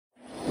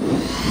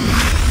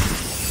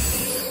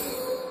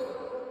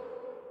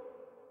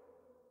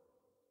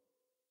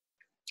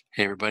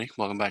Hey everybody,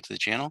 welcome back to the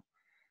channel.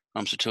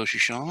 I'm Satoshi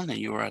Shawn and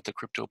you are at the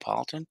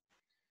Cryptopolitan,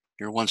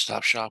 your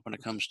one-stop shop when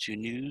it comes to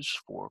news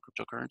for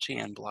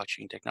cryptocurrency and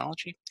blockchain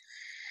technology.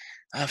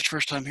 If it's your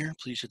first time here,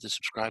 please hit the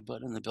subscribe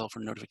button and the bell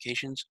for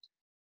notifications.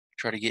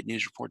 Try to get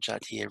news reports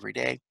out to you every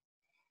day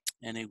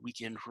and a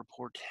weekend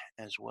report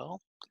as well.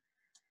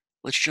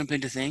 Let's jump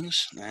into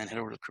things and head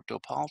over to the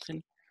Cryptopolitan,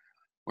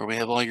 where we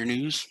have all your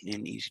news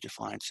in easy to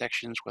find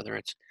sections, whether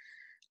it's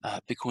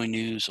Bitcoin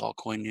news,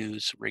 altcoin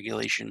news,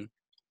 regulation,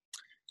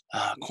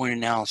 coin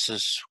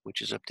analysis,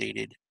 which is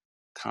updated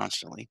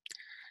constantly.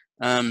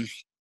 A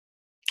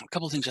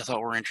couple of things I thought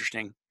were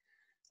interesting,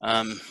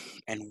 um,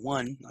 and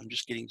one I'm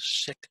just getting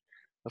sick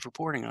of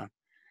reporting on.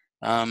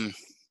 Um,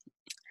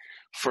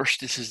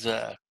 First, this is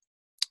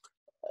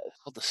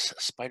called the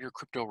Spider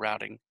crypto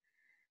routing,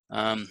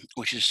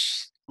 which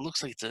is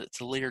looks like it's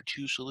a layer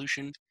two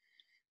solution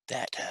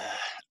that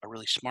a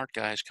really smart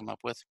guy has come up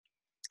with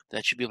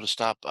that should be able to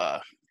stop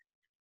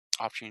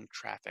off-chain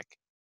traffic.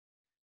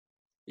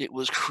 It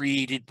was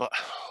created by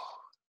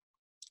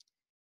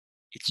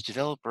its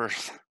developer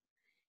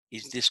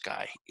is this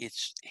guy.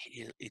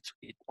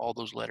 All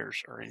those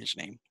letters are in his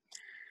name.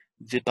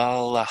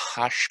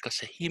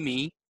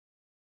 Vibalahashkasahimi,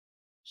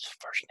 his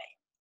first name.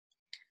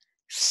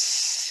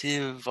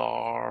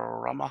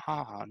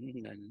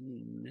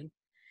 Sivaramahan.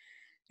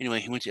 Anyway,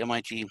 he went to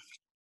MIT,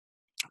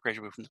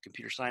 graduated from the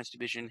computer science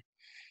division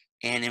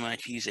and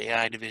MIT's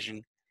AI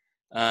division.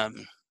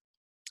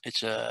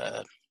 It's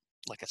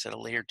like I said, a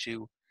layer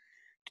two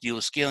to deal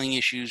with scaling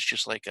issues,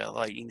 just like a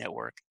Lightning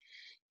Network.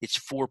 It's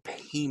for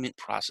payment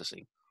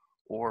processing,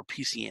 or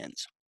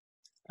PCNs.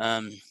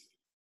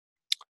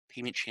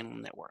 Payment Channel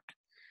Network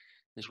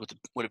is what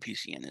a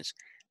PCN is.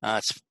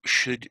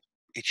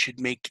 It should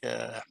make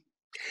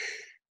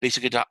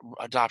basic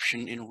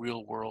adoption in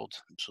real world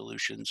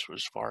solutions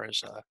as far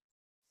as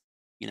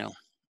you know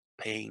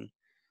paying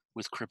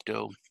with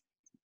crypto,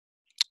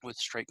 with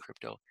straight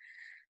crypto,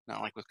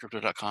 not like with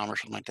crypto.com or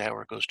something like that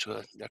where it goes to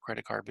a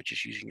credit card, but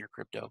just using your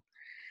crypto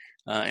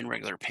in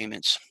regular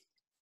payments.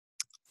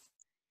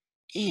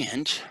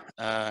 And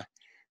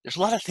there's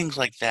a lot of things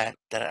like that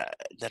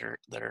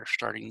are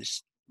starting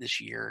this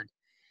year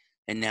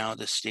and now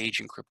this stage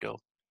in crypto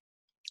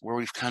where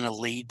we've kind of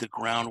laid the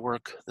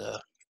groundwork. A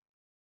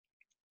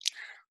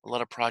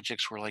lot of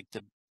projects were like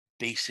the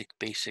basic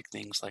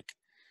things, like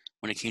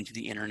when it came to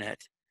the internet,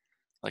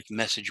 like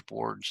message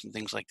boards and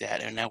things like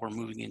that. And now we're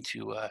moving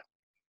into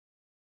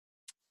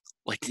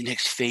like the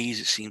next phase.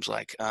 It seems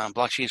like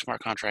blockchain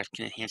smart contracts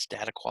can enhance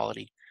data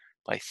quality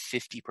by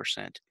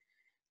 50%,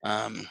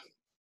 um,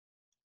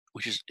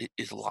 which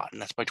is a lot,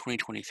 and that's by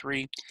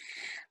 2023.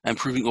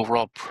 Improving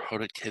overall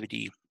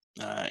productivity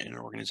in an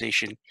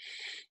organization.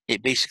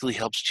 It basically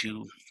helps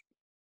to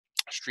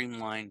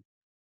streamline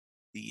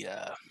the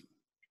uh,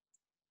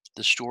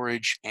 the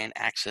storage and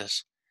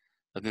access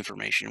of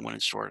information when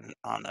it's stored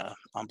on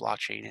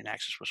blockchain and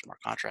access with smart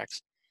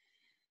contracts.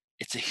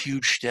 It's a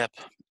huge step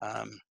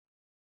um,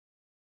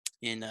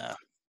 in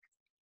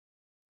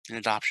in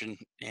adoption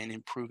and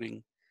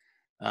improving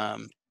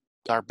um,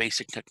 our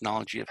basic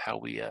technology of how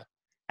we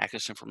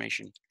access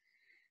information.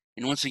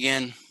 And once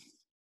again,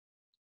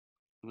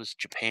 it was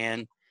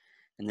Japan,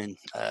 and then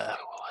what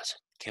was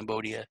it?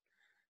 Cambodia,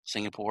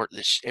 Singapore.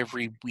 This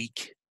every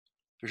week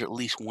there's at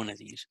least one of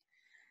these.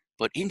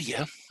 But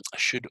India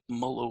should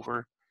mull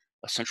over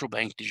a central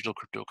bank digital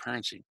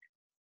cryptocurrency.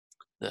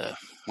 The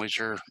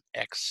Wizard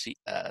ex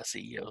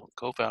CEO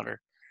co-founder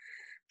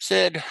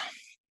said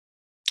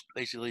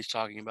basically he's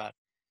talking about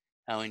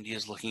how India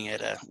is looking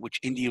at which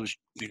India was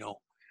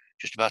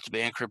just about to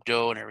ban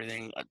crypto and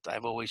everything.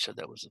 I've always said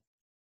that was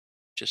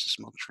just a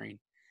smoke screen,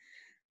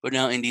 but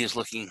now India is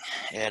looking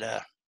at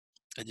a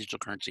digital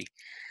currency.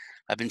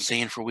 I've been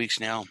saying for weeks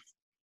now.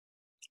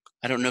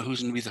 I don't know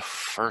who's going to be the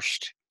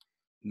first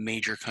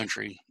major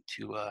country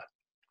to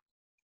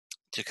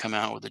come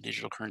out with a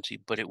digital currency,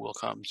 but it will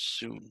come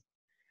soon,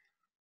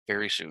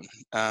 very soon,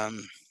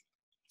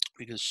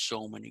 because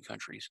so many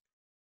countries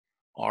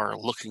are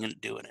looking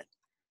at doing it.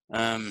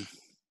 Um,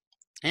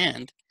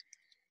 and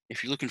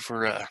if you're looking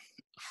for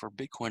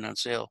Bitcoin on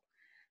sale,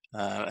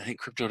 I think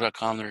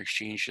Crypto.com, their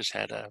exchange, just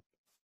had a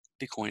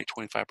Bitcoin at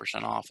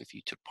 25% off if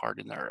you took part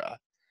in their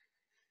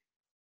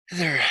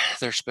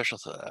their special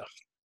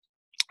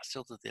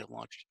sale that they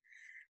launched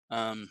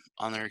on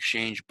their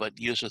exchange. But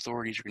U.S.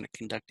 authorities are going to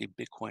conduct a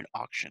Bitcoin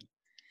auction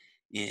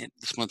in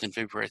this month in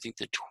February. I think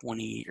the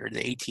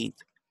 18th.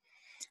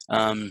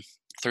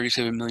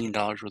 $37 million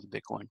worth of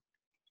Bitcoin.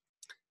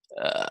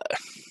 Uh,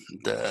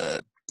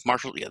 the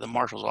the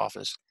Marshals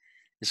office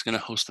is going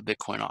to host the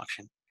Bitcoin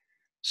auction.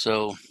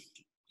 So,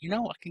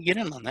 I can get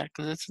in on that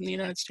because it's in the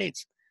United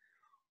States.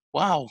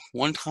 Wow,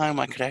 one time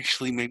I could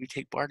actually maybe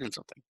take part in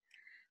something.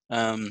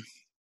 Um,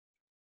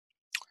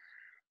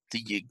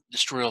 the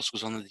story also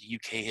goes on that the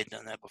UK had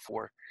done that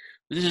before.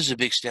 But this is a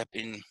big step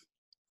in,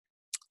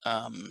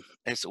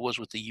 as it was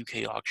with the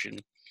UK auction.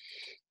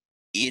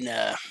 In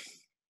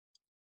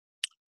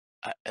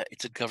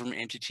it's a government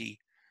entity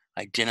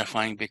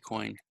identifying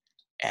Bitcoin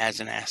as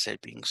an asset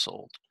being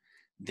sold.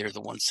 They're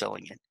the ones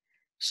selling it.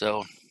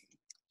 So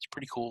it's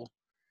pretty cool.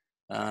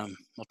 I'll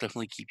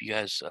definitely keep you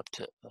guys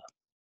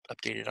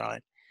updated on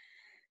it.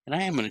 And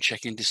I am going to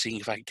check into seeing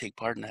if I can take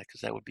part in that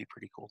because that would be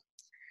pretty cool.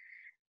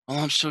 Well,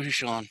 I'm still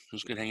Sean. It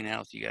was good hanging out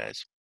with you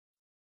guys.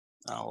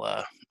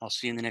 I'll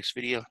see you in the next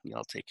video.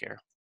 Y'all take care.